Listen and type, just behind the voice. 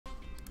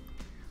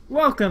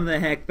Welcome the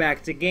heck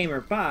back to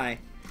Gamer Pie.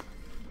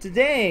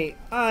 Today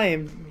I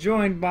am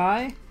joined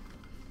by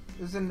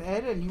There's an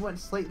Ed and you went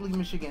slightly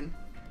Michigan.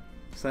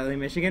 Slightly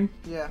Michigan.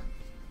 Yeah.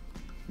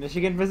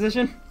 Michigan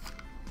position?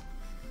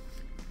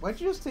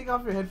 Why'd you just take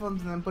off your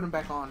headphones and then put them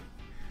back on?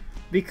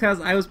 Because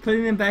I was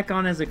putting them back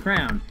on as a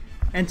crown.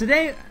 And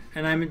today,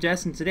 and I'm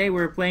Jess, and today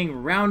we're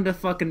playing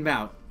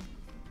Roundabout.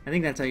 I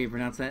think that's how you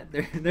pronounce that.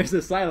 There's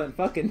a silent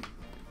fucking.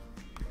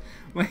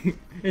 Wait,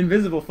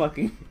 invisible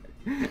fucking.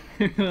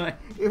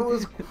 It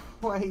was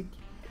quite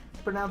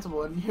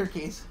pronounceable in your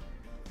case.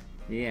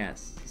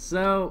 Yes.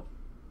 So,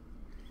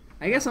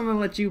 I guess I'm gonna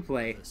let you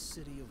play.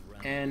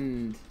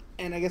 And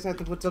I guess I have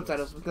to put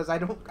subtitles because I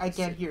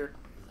can't hear.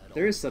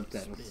 there is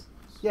subtitles.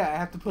 Yeah, I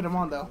have to put them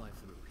on though.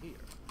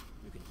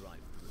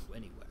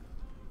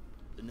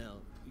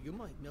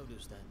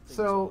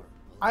 So,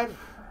 I've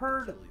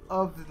heard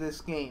of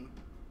this game.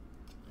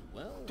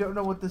 Don't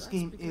know what this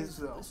game is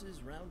though.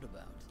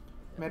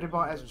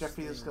 Roundabout as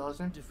Jeffrey the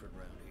Skeleton.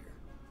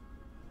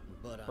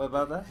 What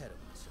about that?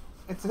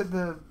 It said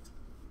the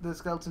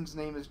skeleton's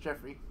name is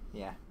Jeffrey.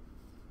 Yeah.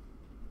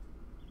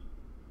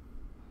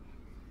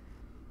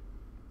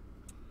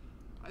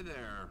 Hi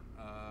there,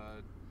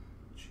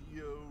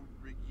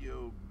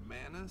 Gio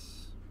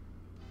Manus?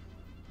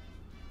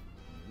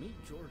 Meet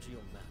Giorgio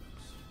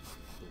Manus,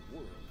 the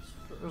world's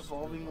first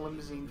Revolving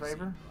limousine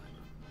driver.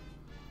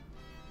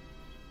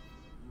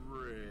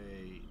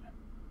 Great.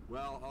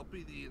 Well, I'll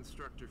be the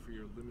instructor for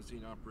your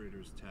limousine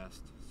operator's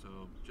test, so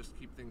just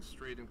keep things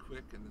straight and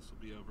quick, and this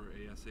will be over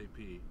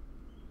ASAP.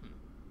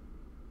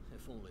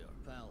 If only our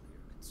pal here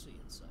could see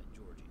inside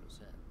Giorgio's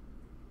head.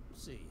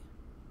 See,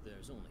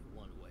 there's only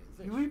one way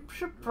there. We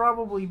should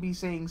probably be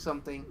saying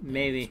something.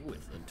 Maybe.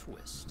 With a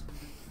twist.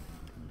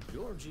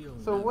 Giorgio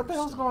So what the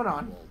hell's going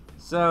on?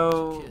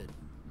 So Kid,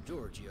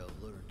 Giorgio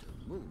learned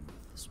to move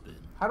with the spin.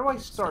 How do I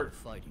start?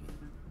 Fighting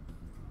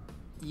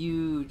it.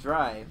 you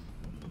drive.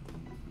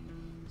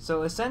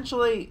 So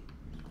essentially,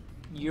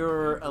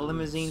 you're a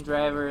limousine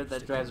driver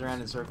that drives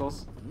around in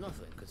circles.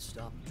 Nothing could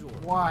stop Giorgio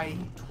Why?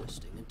 from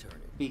twisting and turning.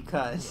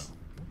 Because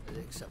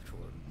Except for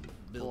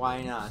why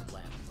buildings, not?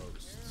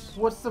 lampposts,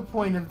 What's the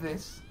point of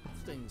this?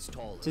 things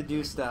taller to do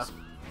than stuff.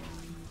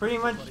 Pretty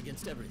much but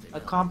against everything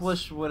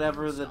accomplish else,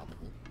 whatever the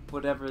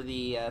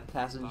unstoppable. Up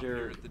passenger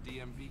here at the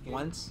DMV gate.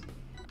 wants.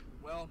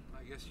 Well,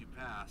 I guess you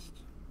passed,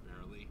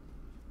 barely.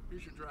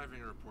 Here's your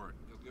driving report.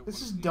 You'll get This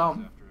one is of these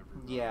dumb. after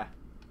every run. Yeah.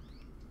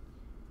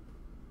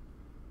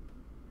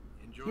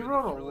 Enjoy He the wrote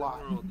a thrilling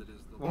lot. world that is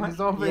the What? It's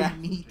all very Yeah.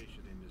 neat.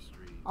 transportation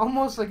industry.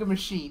 Almost like a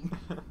machine.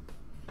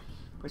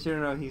 But you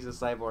don't know he's a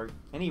cyborg.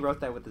 And he wrote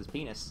that with his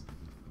penis.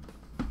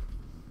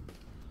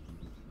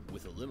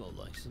 With a limo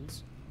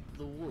license,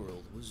 the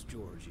world was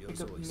Giorgio's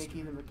Pick up oyster.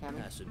 Mickey the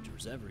mechanic.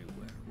 Passengers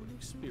everywhere would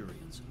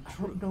experience a I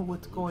true don't know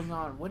what's going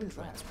on. What is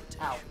that?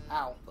 transportation. Ow,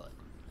 ow. But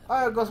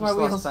Oh, it goes my Just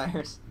wheels. lost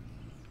tires.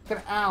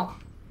 Ow.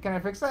 Can I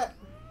fix that?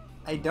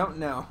 I don't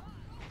know.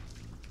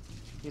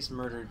 He just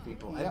murdered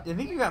people. Yep. I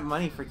think you got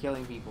money for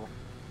killing people.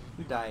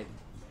 Who died?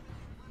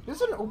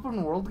 This is an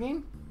open world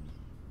game?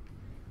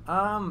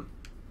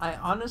 I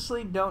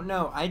honestly don't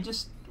know. I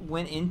just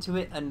went into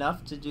it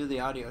enough to do the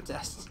audio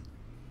test.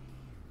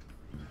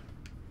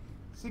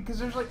 See, because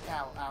there's like...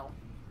 Ow, ow.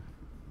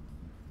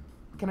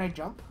 Can I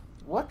jump?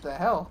 What the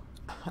hell?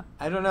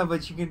 I don't know,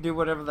 but you can do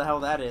whatever the hell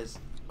that is.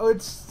 Oh,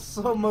 it's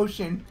slow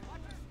motion.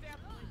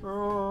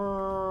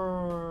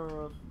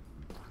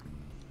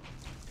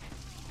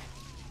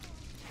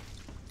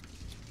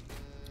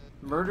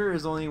 Murder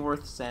is only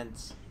worth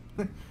cents.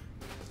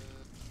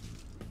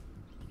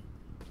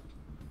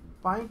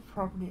 Buying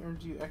property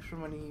earns you extra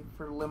money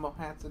for limo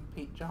hats and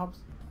paint jobs.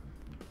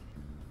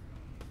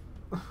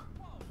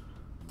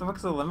 The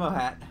fuck's a limo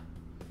hat?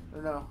 I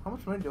don't know. How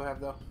much money do I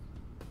have, though?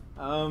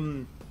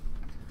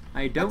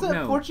 I don't That's a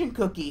know. fortune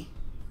cookie.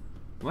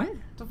 What?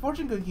 It's a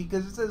fortune cookie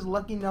because it says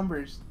lucky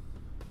numbers.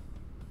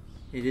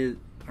 It is,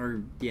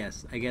 or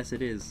yes, I guess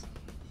it is.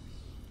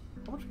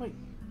 How much money?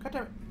 God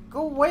damn it.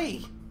 Go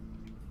away!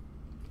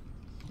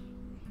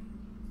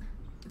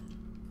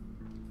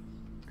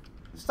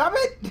 Stop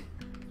it!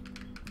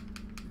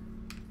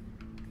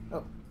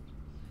 Oh.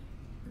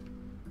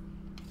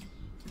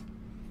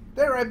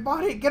 There, I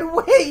bought it! Get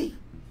away!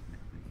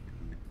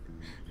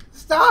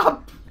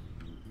 Stop!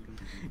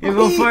 It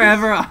will Please!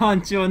 forever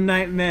haunt your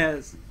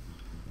nightmares.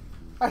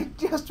 I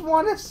just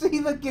want to see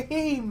the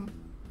game!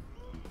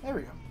 There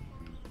we go.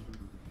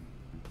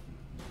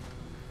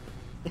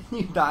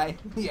 You died.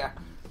 Yeah.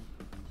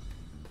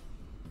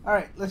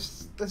 Alright,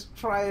 let's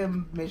try a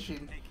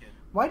mission. Hey kid,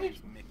 Why did...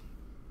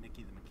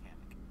 Mickey the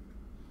mechanic.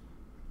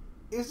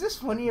 Is this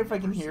funnier if I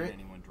can Never hear seen it?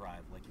 anyone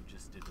drive like you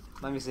just did with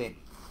the Let me see. Can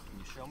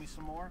you show me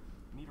some more?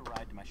 I need a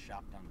ride to my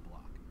shop down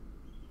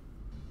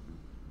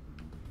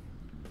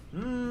the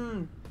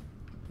block.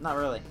 Not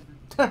really.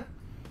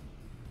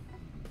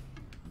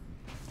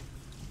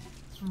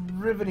 It's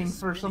riveting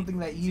for something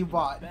that you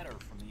bought. Better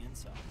from the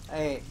inside.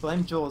 Hey,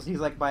 blame Jules. He's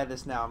like, buy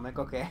this now. I'm like,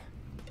 okay.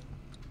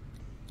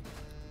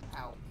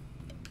 Ow.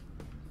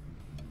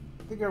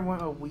 I think I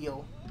want a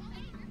wheel.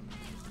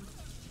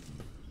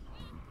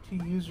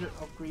 to use your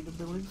upgrade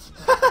abilities.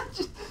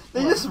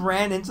 They just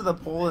ran into the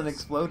pole and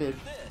exploded.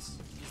 This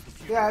is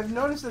the Yeah, I've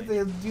noticed that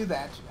they do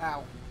that.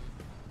 Ow.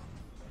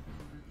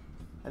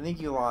 I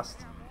think you lost.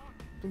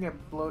 I think I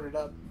bloated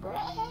up.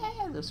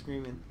 They're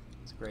screaming.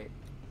 It's great.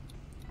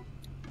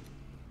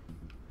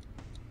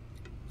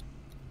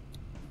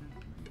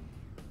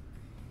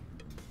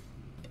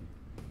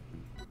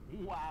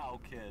 Wow,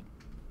 kid.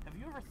 Have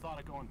you ever thought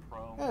of going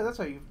pro? Yeah, that's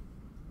how you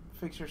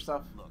fix your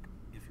stuff. Look,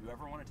 if you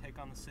ever want to take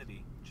on the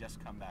city,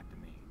 just come back to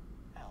me.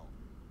 Hell,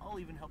 I'll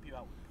even help you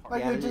out with parts.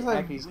 Like, Yeah, it's just the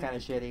like- acting's kind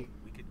of shitty.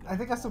 We could go I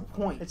think that's the all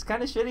point. It's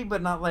kind of shitty,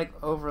 but not like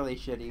overly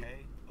shitty.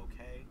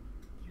 Okay.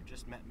 You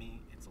just met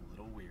me. It's a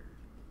little weird.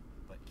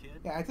 But kid,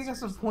 Yeah, I think that's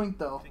the seriously, point,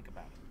 though. Think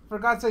about it. For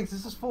God's sakes,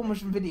 this is full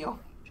motion video.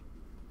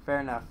 Fair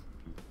enough.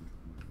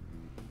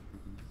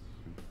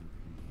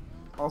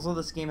 Also,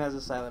 this game has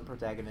a silent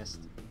protagonist.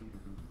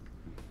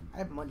 I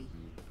have money.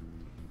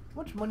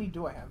 How much money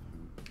do I have?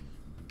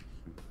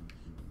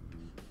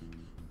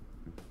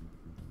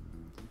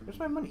 Where's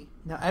my money?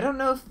 Now, I don't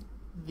know if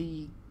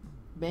the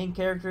main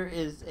character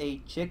is a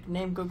chick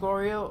named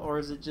Gregorio, or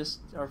is it just,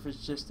 or if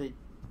it's just a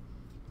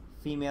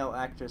female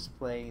actress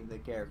playing the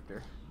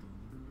character,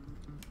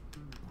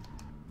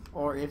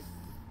 or if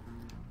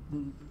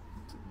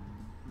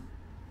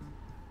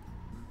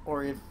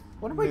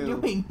What am I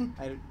doing?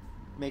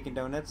 Making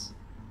donuts.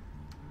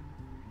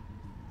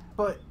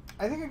 But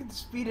I think I can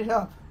speed it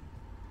up.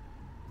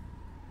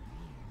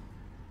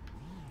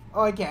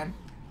 Oh, I can.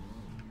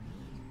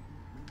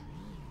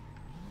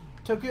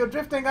 Tokyo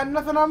Drift ain't got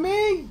nothing on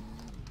me!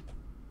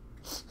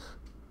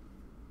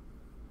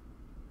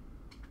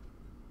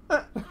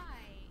 Hi,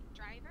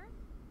 driver.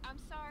 I'm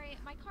sorry,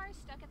 my car is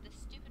stuck at the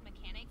stupid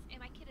mechanics and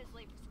my kid is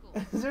late for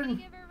school. Is there- Can you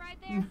give her a ride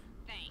there?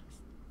 Thanks.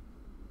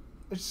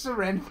 It's just a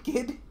random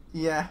kid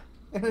Yeah,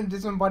 in a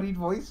disembodied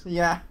voice.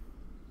 yeah.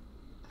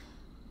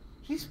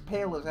 She's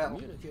pale as hell.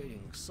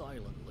 Communicating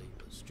silently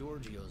was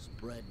Giorgio's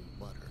bread and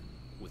butter.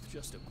 With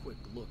just a quick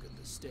look at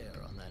the stare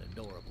on that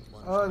adorable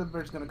lunch. Oh, the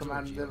bird's gonna come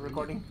out of the Giorgio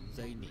recording. knew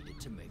they needed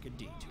to make a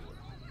detour.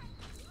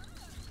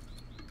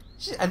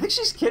 I think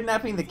she's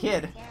kidnapping the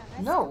kid.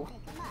 No.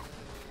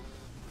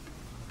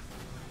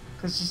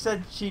 Because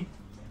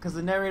because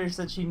the narrator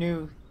said she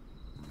knew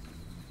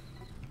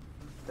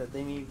that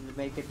they needed to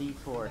make a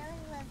detour.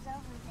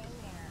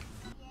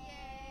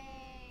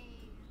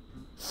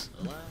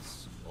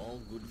 Alas, all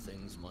good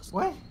things must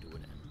What? come to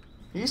an end.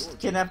 You just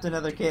kidnapped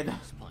another kid.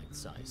 His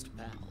pint-sized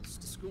pals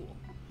to school.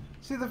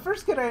 See, the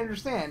first kid I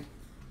understand.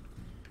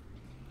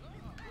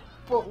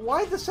 But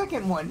why the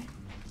second one?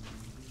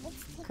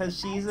 Because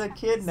she's a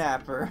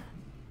kidnapper.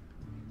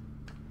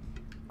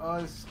 Oh,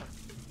 it's...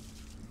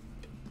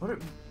 What?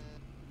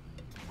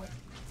 What?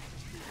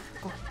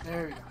 Oh,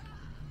 there we go.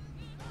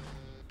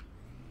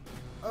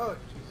 Oh,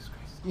 Jesus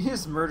Christ. You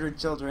just murdered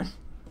children.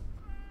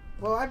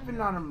 Well, I've been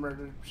on a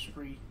murder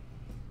spree.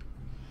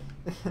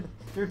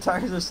 Your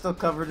tires are still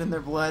covered in their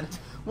blood.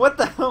 What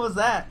the hell was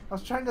that? I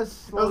was trying to It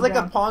slow was like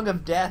down. a pong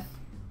of death.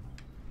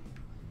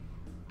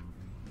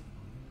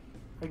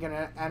 Are you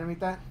gonna animate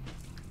that?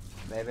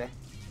 Maybe.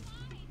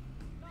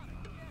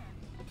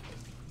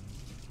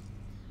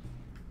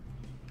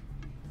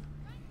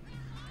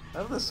 I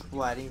love the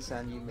splatting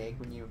sound you make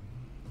when you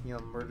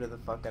murder the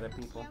fuck out of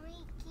people. Can we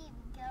keep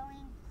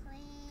going,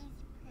 please?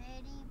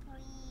 Pretty,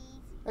 please.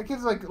 That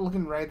kid's like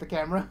looking right at the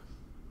camera.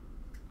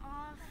 Oh,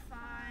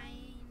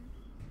 fine.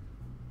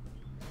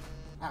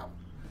 Ow.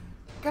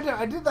 Goddamn,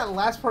 I did that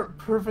last part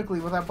perfectly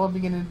without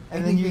bumping into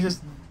And then you anything.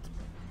 just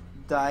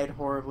died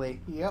horribly.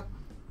 Yep.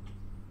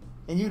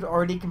 And you'd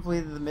already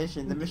completed the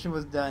mission. The mission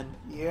was done.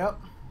 Yep.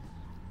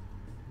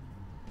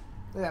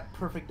 Look at that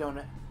perfect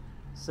donut.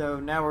 So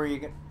now where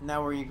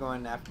are you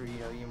going after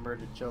you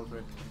murdered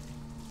children?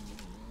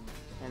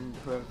 And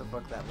whoever the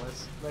fuck that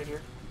was. Right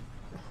here.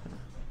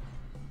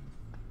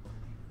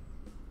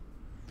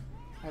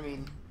 I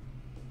mean,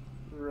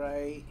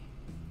 right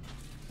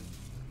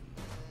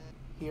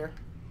here.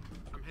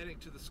 I'm heading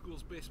to the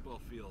school's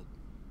baseball field.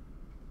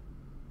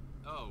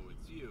 Oh,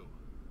 it's you.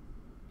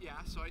 Yeah,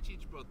 so I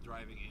teach both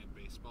driving and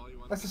baseball. You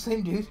want That's the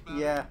same dude.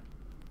 Yeah.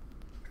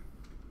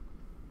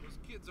 Those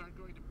kids aren't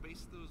going to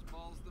base those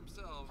balls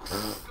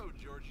themselves. Go,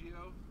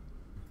 Giorgio.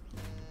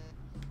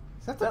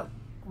 Is that the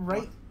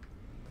right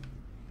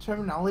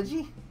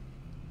terminology?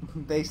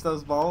 Base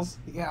those balls?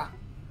 Yeah.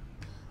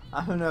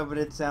 I don't know, but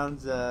it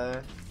sounds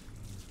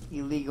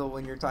illegal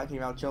when you're talking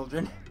about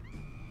children.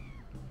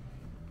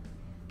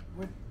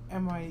 What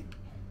am I?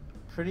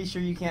 Pretty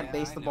sure you can't Yeah,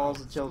 base I the know.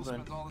 balls of School children.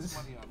 spends all this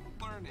money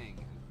on learning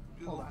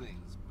and Hold on.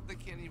 buildings, but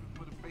they can't even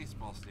put a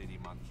baseball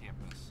stadium on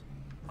campus.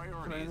 Right in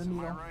Priorities, the am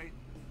I middle. right?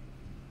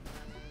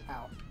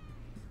 Ow.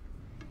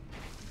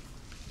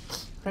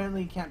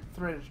 Apparently you can't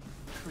thread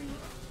a tree.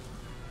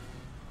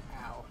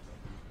 Ow.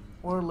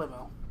 Or a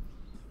limo.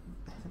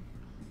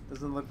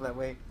 Doesn't look that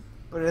way.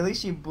 But at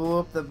least you blew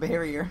up the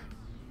barrier.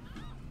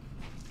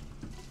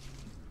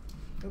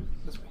 Oh,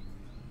 this way.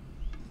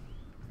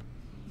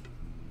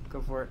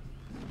 Go for it.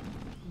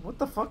 What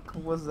the fuck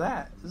was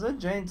that? Is that a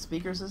giant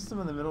speaker system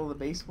in the middle of the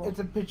baseball? It's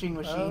a pitching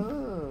machine.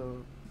 Oh.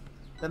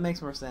 That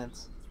makes more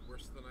sense. It's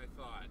worse than I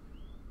thought.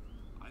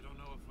 I don't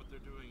know if what they're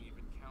doing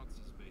even counts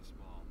as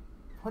baseball.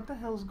 What the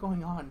hell is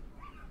going on?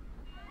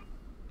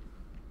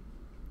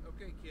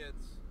 Okay, kids.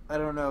 I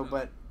don't know,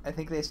 but I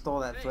think they stole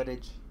that Hey,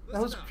 footage.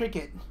 That was listen up.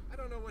 cricket. I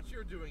don't know what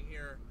you're doing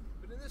here,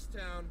 but in this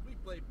town, we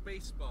play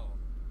baseball.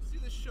 See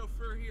this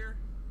chauffeur here?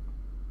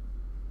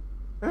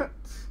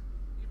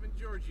 Even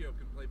Giorgio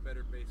can play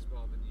better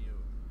baseball than you.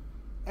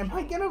 Am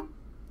I gonna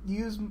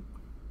use?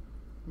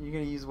 You're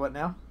gonna use what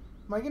now?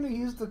 Am I gonna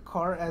use the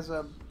car as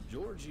a?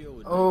 Giorgio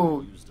had Oh.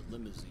 never used a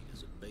limousine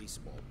as a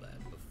baseball bat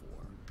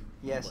before.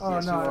 Yes, But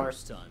yes, no, you are.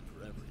 first time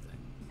for everything.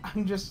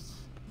 I'm just.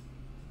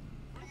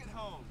 Bring it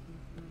home.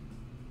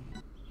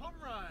 Home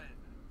run.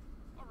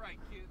 All right,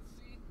 kids.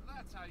 See,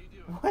 that's how you do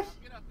it. What?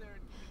 Get out there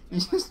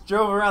and You just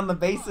drove around the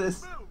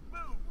bases, Move,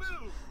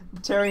 move,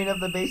 move. tearing up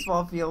the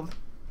baseball field.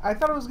 I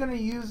thought I was gonna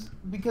use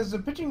because the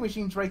pitching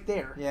machine's right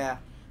there. Yeah.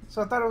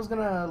 So I thought I was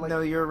gonna like.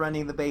 No, you're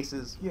running the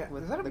bases Yeah,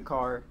 with is that a- the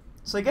car.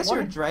 So I guess What?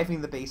 you're driving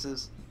the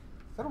bases. Is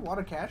that a lot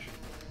of cash?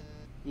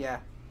 Yeah.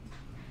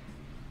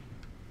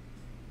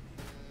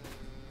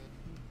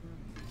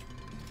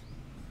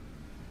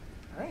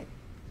 All right.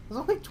 It was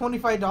only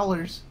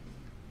 $25.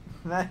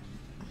 That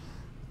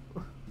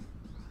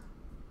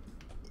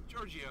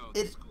Giorgio,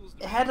 it, the school's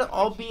it had to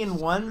all be in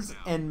doing ones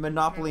now. and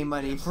Monopoly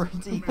money for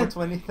it to equal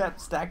 20. That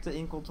stack to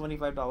equal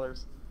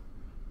 $25.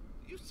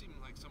 You seem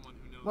like someone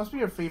who knows Must be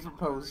your what favorite soccer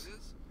pose.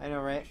 is. I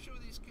know, right? Show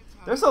these kids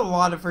how There's to a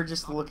lot of her play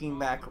just soccer, looking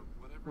back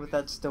whatever with it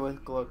that is,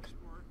 stoic look.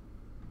 sport.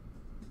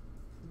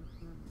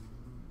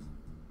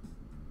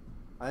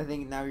 I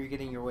think now you're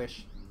getting your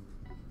wish.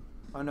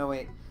 Oh no,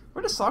 wait.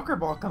 Where'd the soccer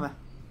ball come at?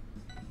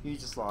 You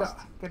just lost.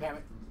 Duh. God damn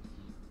it.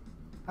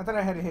 I thought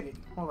I had to hit it.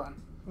 Hold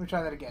on. Let me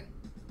try that again.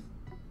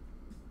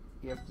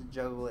 You have to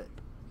juggle it.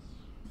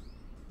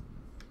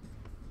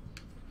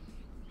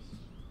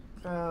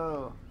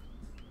 Oh.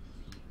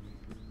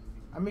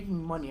 I'm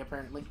making money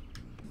apparently.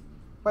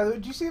 By the way,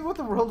 did you see what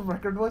the world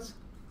record was?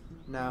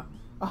 No.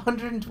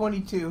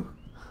 122.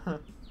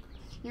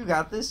 You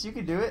got this. You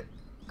can do it.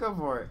 Go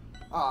for it.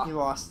 Ah. You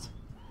lost.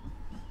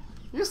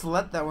 You just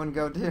let that one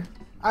go, too.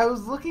 I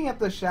was looking at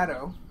the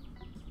shadow.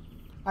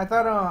 I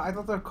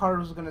thought the car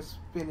was gonna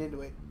spin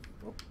into it.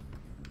 Whoop.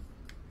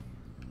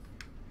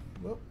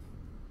 Whoop.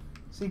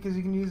 See, because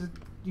you can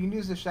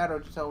use the shadow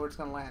to tell where it's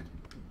gonna land.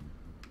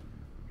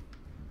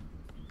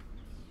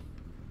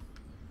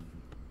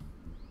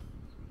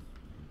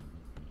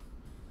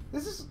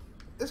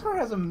 This car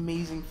has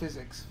amazing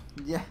physics.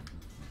 Yeah.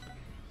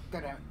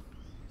 God damn it.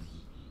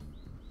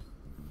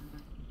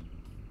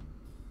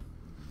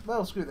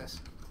 Well, screw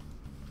this.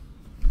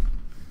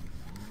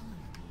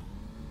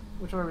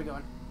 Which way are we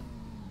going?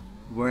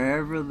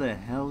 Wherever the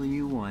hell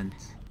you want.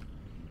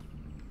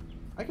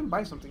 I can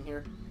buy something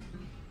here.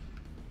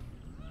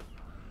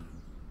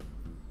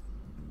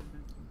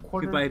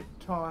 Quarter buy-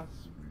 toss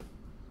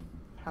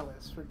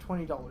palace for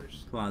 $20.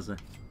 Plaza.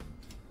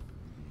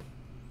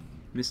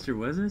 Mr.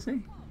 What does it say?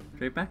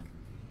 Straight back?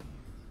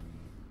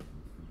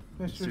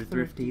 Mr. Mr.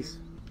 Thrifties.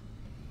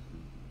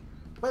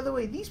 By the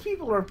way, these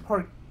people are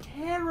parked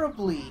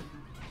terribly.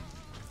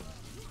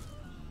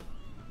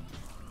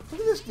 Look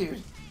at this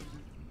dude.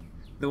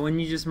 The one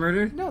you just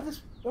murdered? No,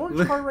 this orange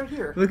Look- car right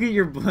here. Look at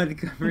your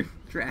blood-covered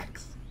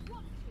tracks.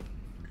 Taking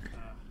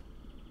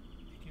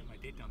my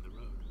date down the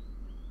road.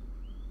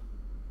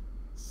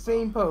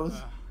 Same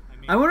pose.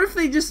 I wonder if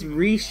they just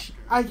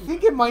I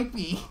think it might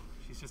be.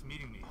 She's just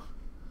meeting me.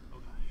 Oh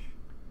gosh.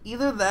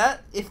 Either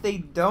that, if they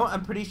don't,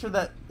 I'm pretty sure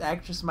that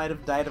actress might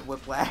have died of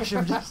whiplash.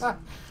 Or just... Oh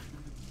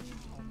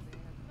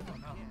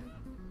no.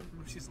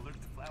 What if she's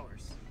allergic to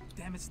flowers?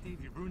 Damn it, Steve,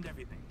 you ruined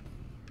everything.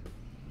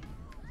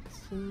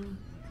 See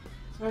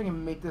if I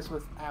can make this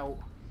without.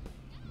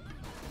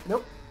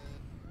 Nope.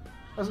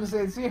 I was gonna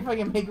say, see if I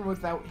can make it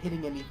without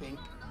hitting anything.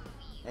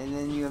 And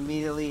then you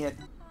immediately hit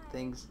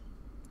things.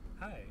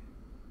 Hi.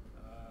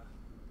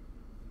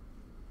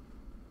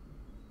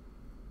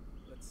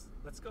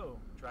 Let's go,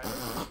 driver.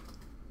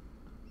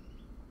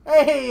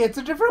 Hey, it's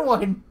a different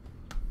one.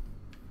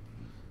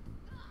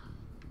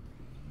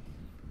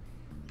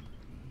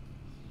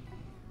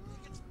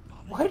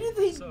 Why do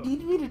they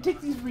need me to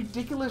take these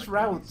ridiculous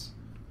routes?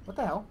 What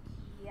the hell?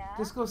 Yeah.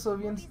 Disco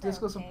Sylvians, Movies are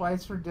disco okay.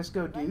 supplies for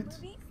disco Like dudes.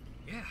 movies?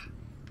 Yeah,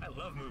 I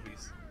love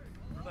movies.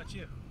 What about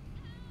you?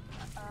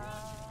 I'm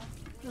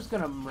just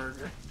gonna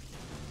murder.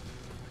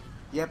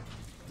 Yep,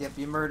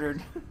 you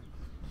murdered.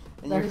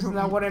 And That is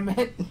not what I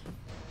meant.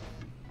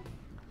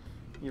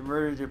 You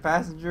murdered your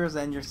passengers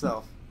and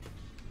yourself.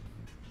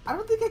 I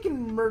don't think I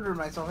can murder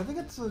myself. I think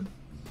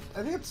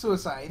it's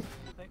suicide.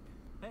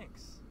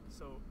 Thanks.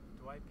 So,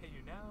 do I pay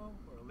you now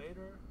or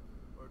later,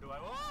 or do I?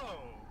 Whoa!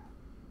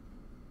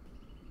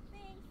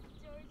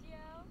 Thanks, Giorgio.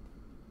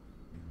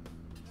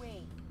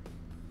 Wait,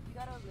 you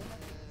got a limo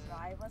to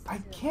drive us I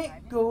to the can't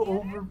drive-in go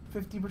theater?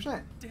 over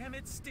 50%. Damn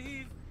it,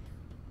 Steve!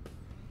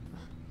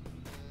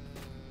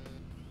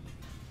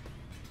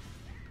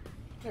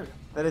 There we go.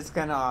 That is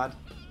kind of odd.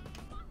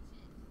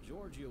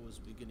 Giorgio was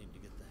beginning to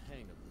get the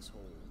hang of this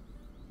whole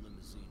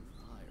limousine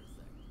for hire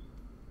thing.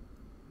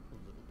 A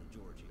little bit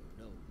Giorgio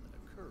know that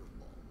a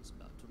curveball was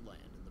about to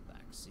land in the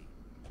back seat.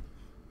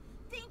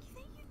 Thank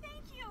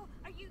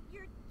you.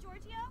 You're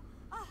Giorgio?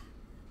 Oh,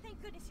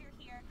 thank goodness you're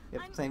here.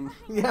 Yep, I'm same.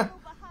 running Yeah. a little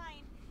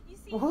behind. You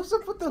see, Well, who's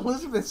up with the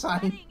Elizabeth sign?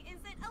 wedding is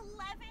at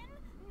 11,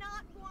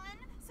 not 1,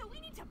 so we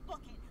need to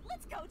book it.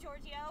 Let's go,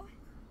 Giorgio.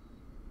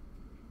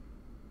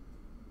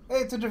 Hey,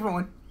 it's a different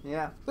one.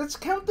 Yeah. Let's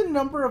count the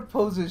number of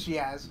poses she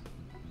has.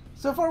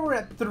 So far, we're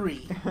at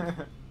 3.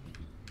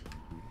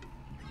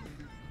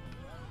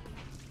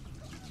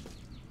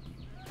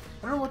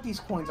 I don't know what these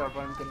coins are,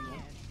 but I'm getting them. You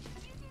do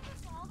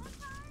this all the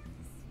time?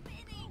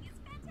 Spinning is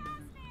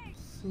fantastic.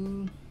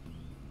 See.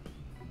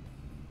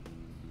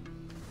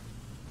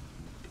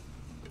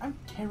 I'm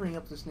tearing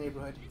up this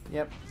neighborhood.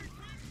 Yep.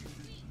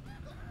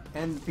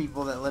 And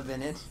people that live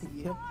in it.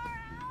 Yep.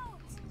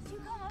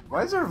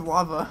 Why is there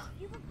lava?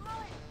 You could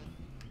call it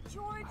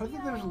Giorgio's I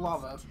think there's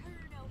lava.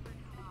 turnover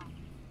car.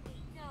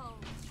 No,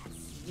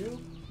 that's You?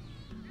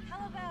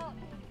 How about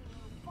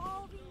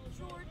Baldy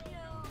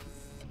Giorgio's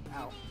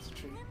Ow, it's a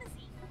tree.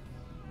 limousine?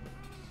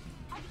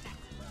 I'll be back.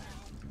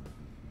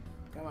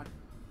 Come on.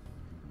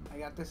 I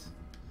got this.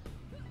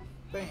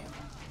 Bam.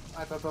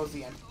 I thought that was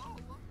the end.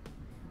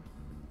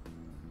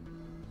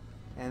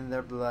 And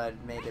their blood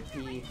made a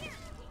pea.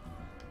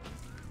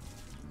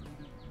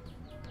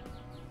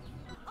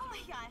 Oh my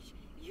gosh,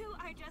 you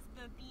are just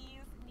the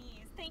bee's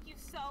knees. Thank you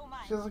so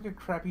much. She has like a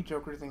crappy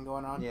Joker thing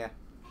going on. Yeah.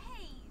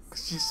 Hey,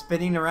 She's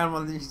spinning around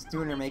while she's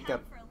doing her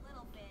makeup. For a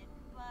little bit,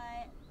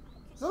 but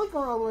Is that like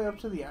going all the way up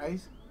to the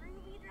eyes?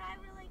 groovy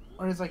driver like you,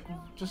 Or is it like you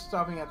know, just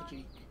stopping at the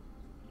cheek?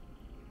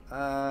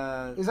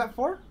 Uh, Is that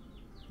 4?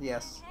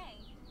 yes. Hey,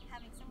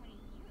 having somebody in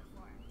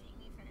uniform take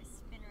me for a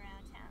spin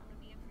around town would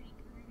be a pretty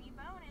groovy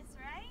bonus,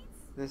 right?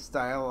 This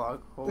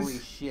dialogue, holy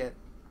This- shit.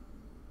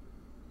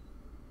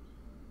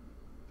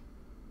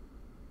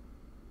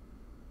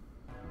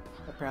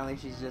 Apparently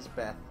she's just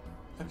Beth.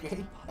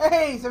 Okay.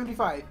 Hey,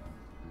 75.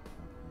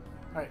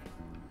 Alright.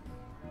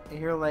 I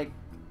hear like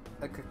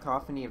a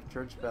cacophony of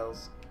church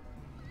bells.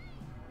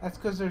 That's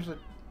because there's a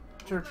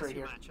church Bless right you,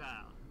 here. my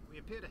child. We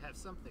appear to have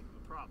something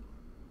of a problem.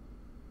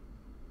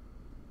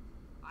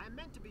 I am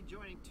meant to be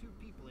joining 2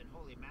 people in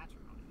holy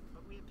matrimony,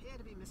 but we appear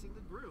to be missing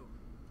the groom.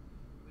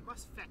 We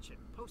must fetch him,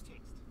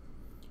 post-haste.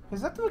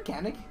 Is that the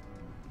mechanic?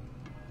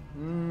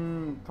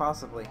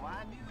 Possibly. Oh,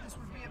 I knew this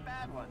would be a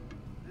bad one.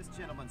 This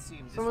gentleman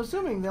seems... So I'm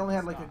assuming they only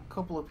had like a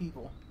couple of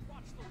people.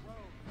 Watch the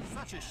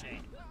road. Such a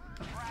shame.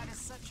 The bride is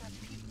such a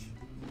peach.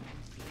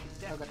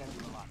 He'd definitely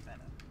do a lot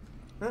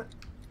better.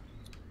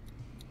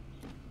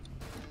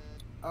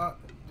 Huh?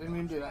 Didn't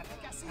mean to do that.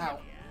 Garcia, Ow.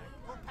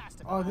 we're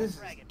past a Oh, this is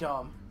dragon.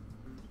 dumb.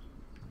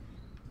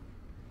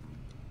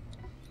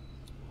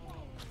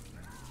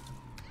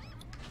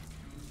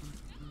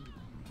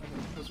 Okay,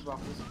 let's rock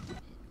this.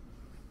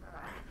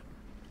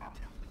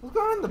 What's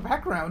going on in the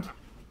background?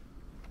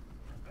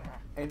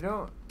 I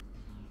don't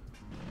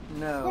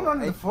know. What's going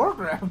on in the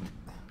foreground?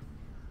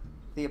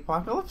 The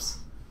apocalypse?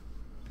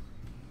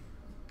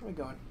 Where are we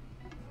going?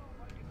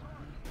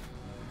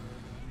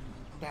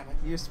 Damn it.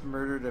 You just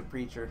murdered a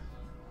preacher.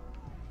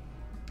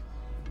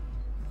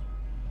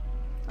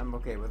 I'm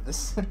okay with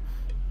this. Well,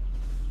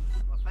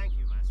 thank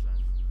you, my son.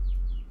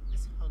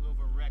 This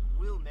hungover wreck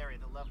will marry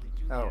the lovely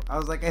Juliet. Oh, I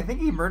was like, I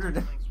think he murdered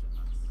him. Thanks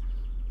to us.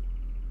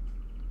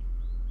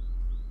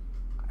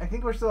 I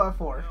think we're still at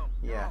 4. No,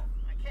 Yeah. no,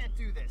 I can't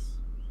do this.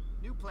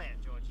 New plan,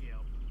 Giorgio.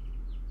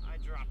 I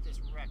drop this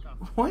wreck off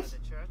in What? front of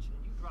the church,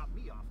 and you drop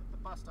me off at the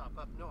bus stop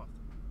up north.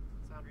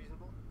 Sound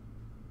reasonable?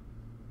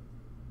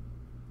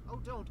 Oh,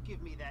 don't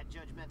give me that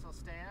judgmental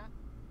stare.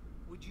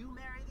 Would you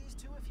marry these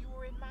 2 if you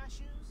were in my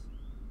shoes?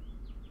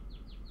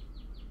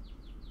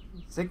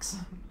 6?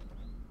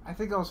 I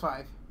think that was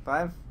 5.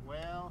 5?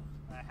 Well,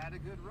 I had a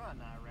good run,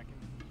 I reckon.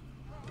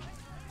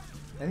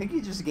 I think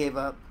he just gave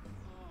up.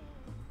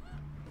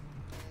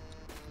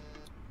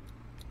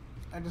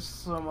 I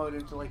just slow-moed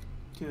into like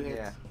 2 hits.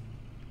 Yeah.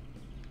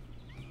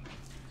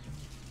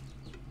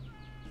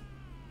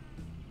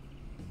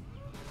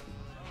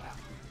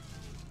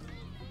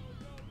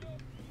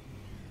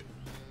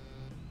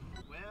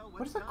 Well,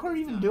 What is what's that done car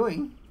is even done.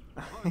 doing?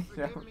 Lord, I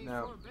forgive don't me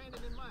know. for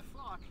abandoning my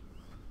flock.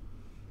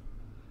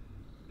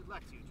 Good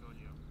luck to you,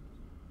 Giorgio.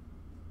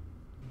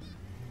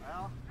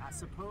 Well, I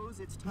suppose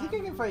it's You time think I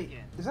to can move fight?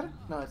 again. Is that a...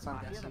 No, it's not a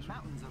I gas hear the station.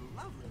 mountains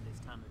are lovely this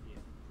time of year.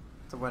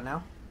 So what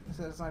now? I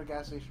said it's not a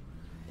gas station.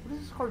 What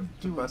is this car The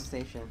doing? bus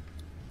station.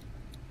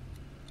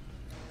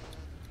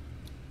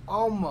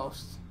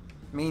 Almost.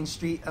 Main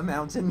Street, a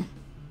mountain.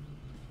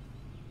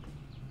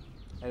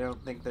 I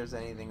don't think there's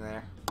anything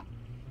there.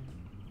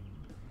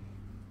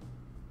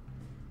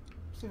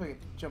 See if I can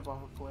jump off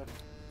a cliff.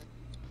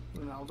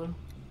 Ronaldo.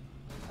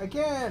 I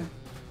can!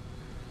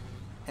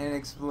 And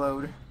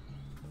explode.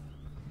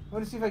 I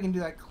want to see if I can do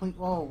that clean...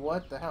 Oh,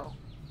 what the hell?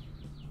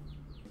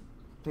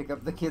 Pick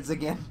up the kids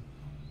again.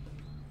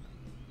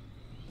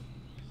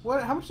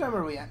 What? How much time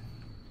are we at?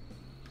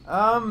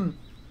 I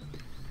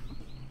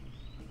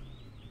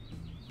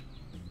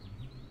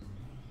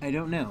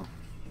don't know.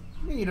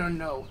 You don't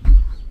know.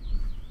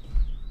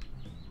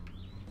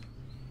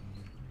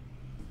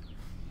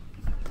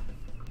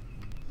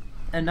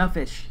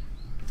 Enoughish.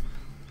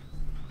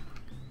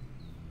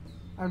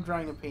 I'm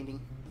drawing a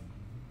painting.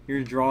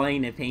 You're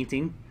drawing a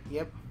painting?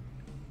 Yep.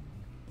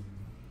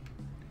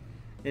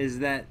 Is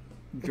that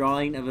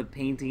drawing of a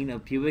painting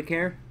of pubic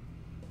hair?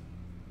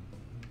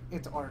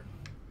 It's art.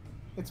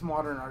 It's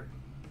modern art.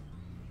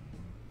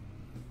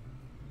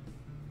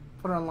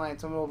 Put it online.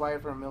 Someone will buy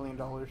it for $1 million.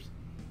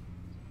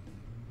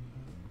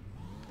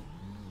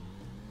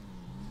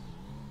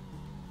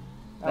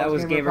 That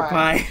was Gamer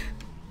Pie.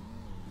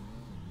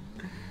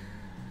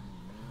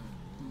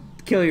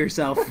 Kill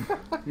yourself.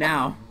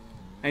 Now.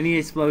 I need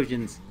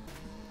explosions.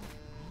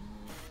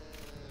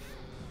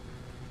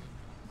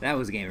 That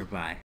was Gamer Pie.